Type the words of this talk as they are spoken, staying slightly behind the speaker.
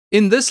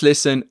In this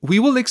lesson, we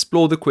will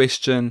explore the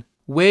question,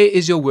 where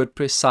is your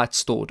WordPress site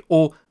stored,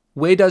 or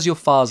where does your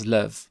files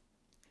live?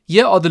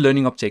 Here are the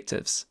learning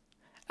objectives.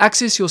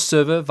 Access your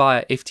server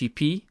via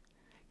FTP,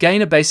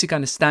 gain a basic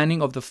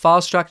understanding of the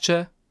file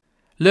structure,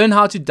 learn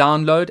how to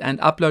download and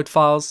upload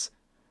files,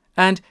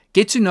 and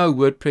get to know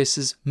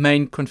WordPress's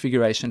main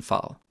configuration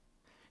file.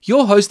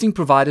 Your hosting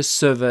provider's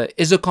server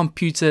is a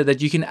computer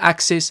that you can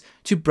access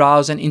to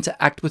browse and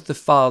interact with the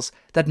files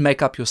that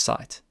make up your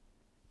site.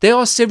 There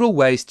are several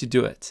ways to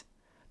do it.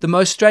 The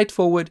most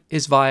straightforward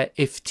is via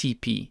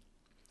FTP.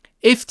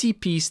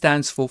 FTP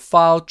stands for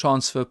File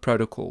Transfer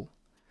Protocol,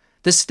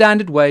 the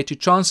standard way to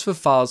transfer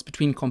files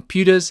between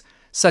computers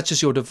such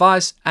as your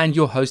device and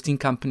your hosting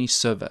company's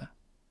server.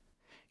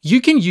 You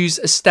can use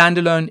a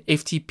standalone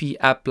FTP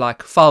app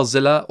like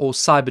FileZilla or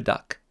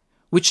CyberDuck,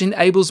 which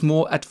enables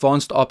more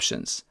advanced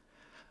options.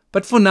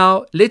 But for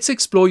now, let's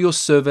explore your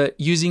server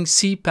using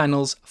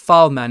cPanel's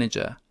File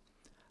Manager,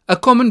 a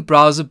common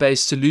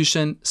browser-based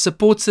solution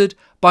supported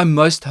by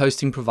most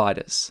hosting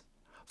providers.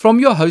 From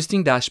your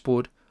hosting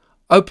dashboard,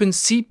 open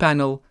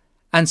cPanel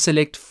and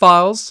select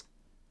Files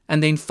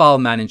and then File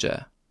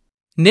Manager.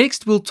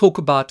 Next, we'll talk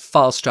about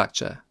file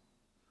structure.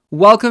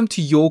 Welcome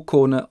to your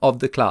corner of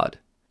the cloud.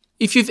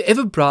 If you've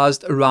ever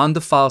browsed around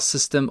the file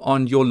system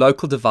on your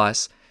local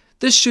device,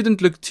 this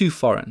shouldn't look too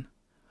foreign.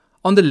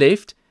 On the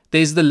left,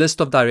 there's the list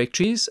of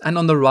directories, and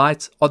on the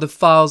right are the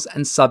files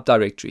and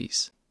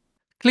subdirectories.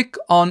 Click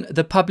on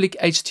the public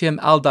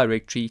HTML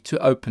directory to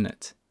open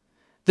it.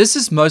 This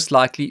is most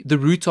likely the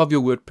root of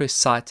your WordPress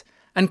site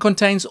and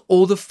contains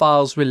all the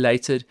files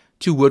related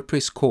to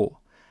WordPress core,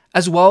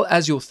 as well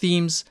as your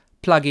themes,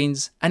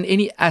 plugins, and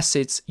any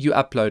assets you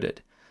uploaded,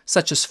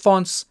 such as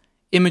fonts,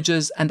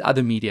 images, and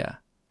other media.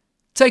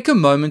 Take a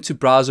moment to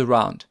browse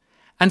around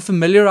and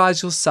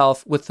familiarize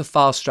yourself with the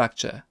file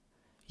structure,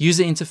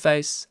 user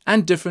interface,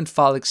 and different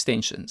file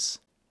extensions.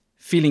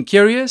 Feeling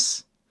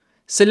curious?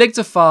 Select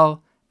a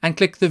file and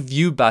click the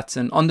View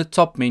button on the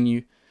top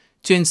menu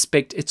to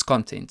inspect its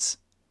contents.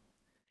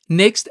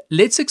 Next,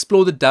 let's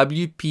explore the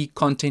WP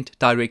content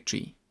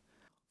directory.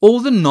 All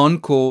the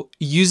non-core,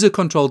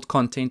 user-controlled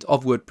content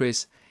of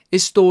WordPress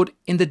is stored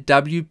in the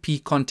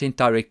WP content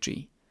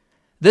directory.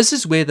 This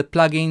is where the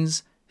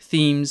plugins,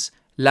 themes,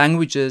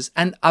 languages,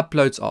 and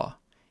uploads are,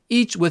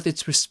 each with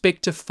its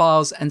respective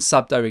files and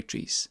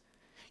subdirectories.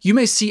 You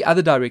may see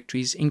other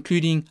directories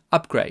including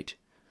Upgrade,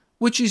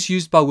 which is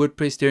used by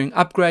WordPress during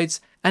upgrades,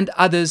 and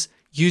others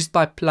used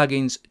by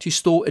plugins to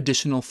store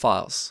additional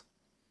files.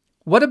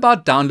 What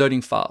about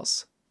downloading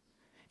files?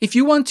 If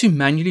you want to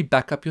manually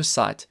back up your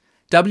site,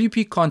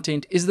 WP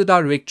content is the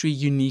directory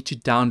you need to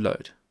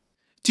download.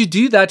 To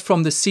do that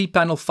from the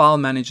cPanel File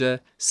Manager,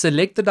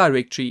 select the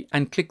directory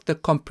and click the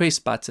Compress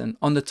button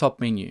on the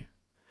top menu.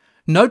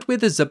 Note where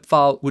the zip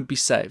file would be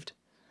saved.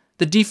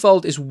 The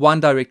default is one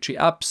directory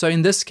up, so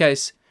in this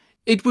case,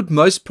 it would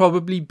most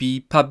probably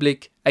be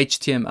public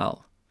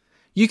HTML.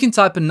 You can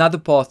type another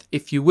path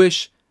if you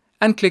wish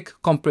and click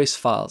Compress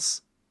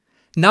Files.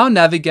 Now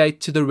navigate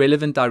to the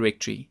relevant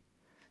directory.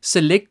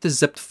 Select the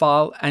zipped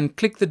file and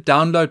click the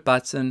Download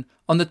button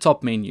on the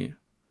top menu.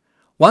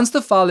 Once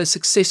the file is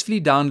successfully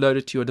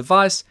downloaded to your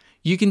device,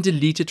 you can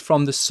delete it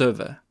from the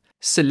server.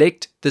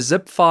 Select the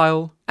zip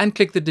file and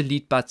click the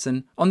Delete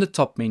button on the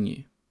top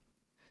menu.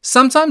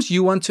 Sometimes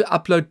you want to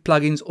upload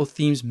plugins or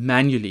themes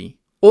manually,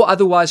 or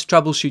otherwise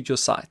troubleshoot your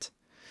site.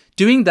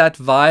 Doing that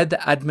via the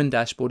admin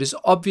dashboard is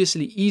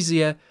obviously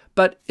easier,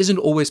 but isn't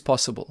always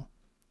possible.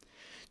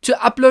 To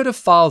upload a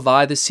file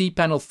via the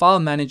cPanel File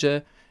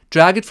Manager,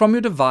 drag it from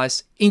your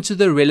device into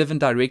the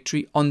relevant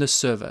directory on the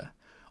server,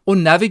 or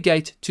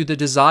navigate to the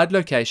desired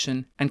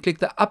location and click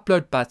the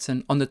Upload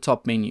button on the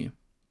top menu.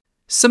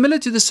 Similar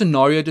to the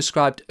scenario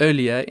described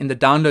earlier in the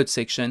download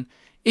section,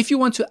 if you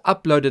want to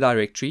upload a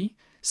directory,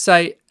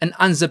 say an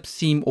unzipped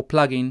theme or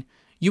plugin,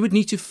 you would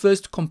need to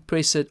first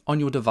compress it on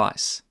your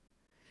device.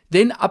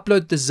 Then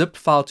upload the zip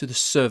file to the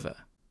server.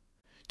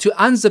 To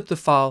unzip the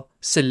file,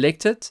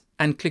 select it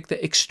and click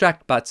the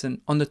Extract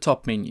button on the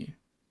top menu.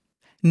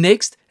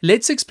 Next,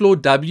 let's explore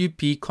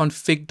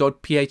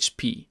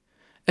wp-config.php,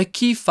 a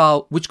key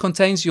file which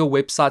contains your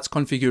website's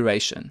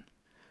configuration.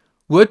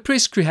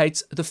 WordPress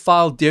creates the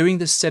file during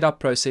the setup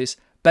process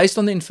based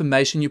on the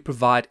information you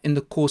provide in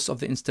the course of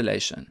the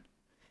installation.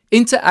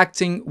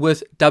 Interacting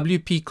with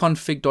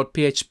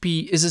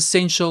wp-config.php is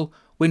essential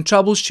when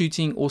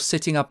troubleshooting or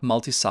setting up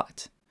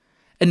multi-site,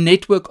 a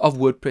network of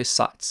WordPress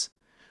sites.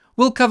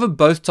 We'll cover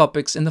both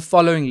topics in the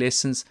following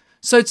lessons,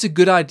 so it's a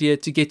good idea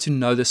to get to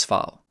know this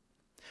file.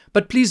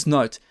 But please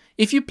note,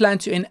 if you plan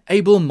to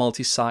enable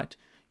multi-site,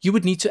 you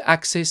would need to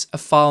access a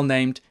file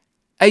named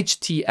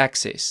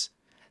htaccess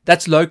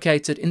that's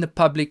located in the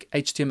public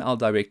HTML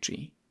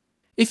directory.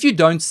 If you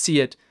don't see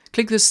it,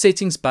 click the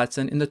Settings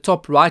button in the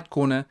top right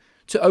corner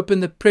to open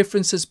the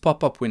Preferences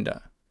pop-up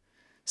window.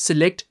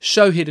 Select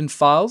Show Hidden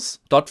Files,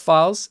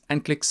 .files,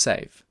 and click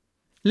Save.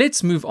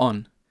 Let's move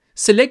on.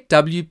 Select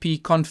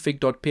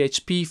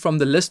wp-config.php from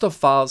the list of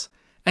files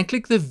and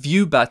click the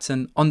View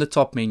button on the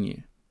top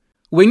menu.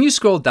 When you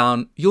scroll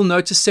down, you'll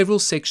notice several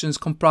sections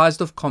comprised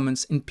of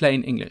comments in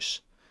plain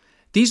English.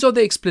 These are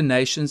the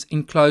explanations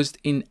enclosed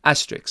in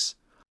asterisks,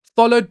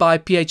 followed by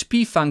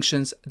PHP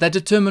functions that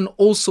determine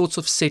all sorts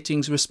of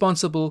settings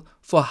responsible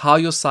for how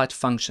your site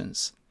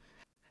functions.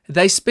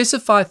 They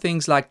specify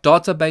things like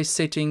database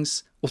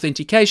settings,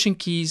 authentication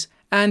keys,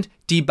 and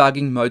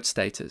debugging mode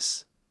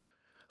status.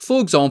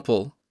 For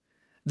example,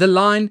 the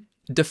line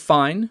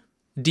define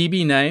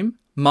DB name,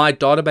 my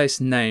database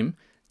name,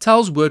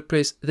 tells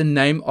WordPress the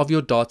name of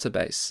your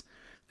database,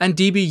 and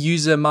DB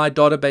user my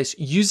database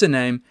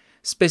username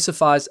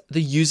specifies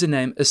the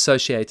username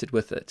associated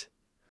with it.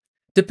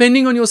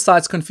 Depending on your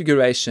site's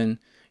configuration,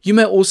 you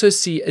may also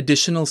see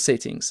additional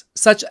settings,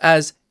 such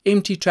as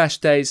empty trash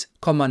days,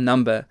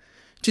 number,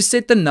 to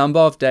set the number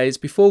of days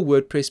before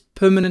WordPress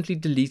permanently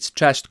deletes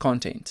trashed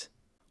content,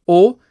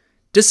 or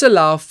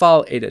disallow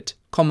file edit,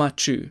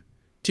 true,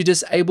 to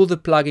disable the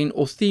plugin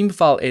or theme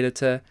file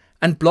editor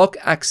and block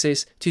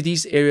access to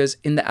these areas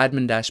in the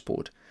admin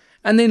dashboard.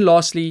 And then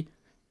lastly,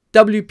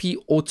 WP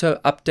auto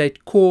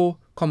update core,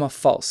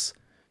 false,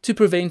 to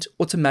prevent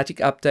automatic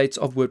updates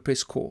of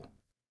WordPress core.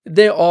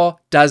 There are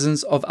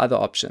dozens of other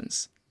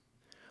options.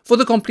 For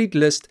the complete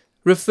list,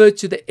 refer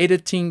to the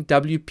editing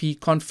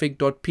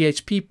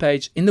wp-config.php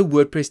page in the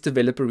WordPress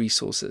developer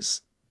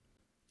resources.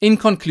 In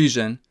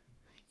conclusion,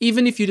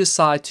 even if you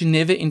decide to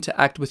never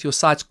interact with your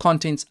site's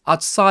contents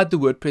outside the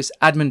WordPress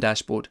admin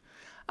dashboard,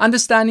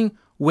 understanding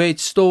where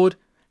it's stored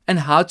and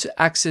how to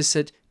access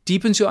it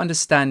deepens your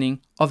understanding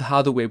of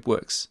how the web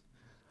works.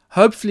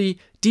 Hopefully,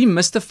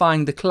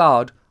 demystifying the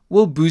cloud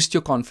will boost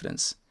your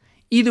confidence,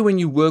 either when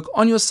you work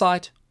on your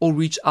site or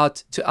reach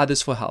out to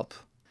others for help.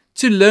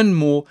 To learn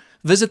more,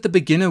 visit the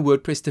Beginner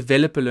WordPress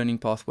Developer Learning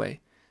Pathway,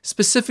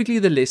 specifically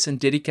the lesson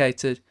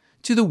dedicated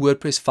to the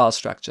WordPress file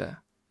structure.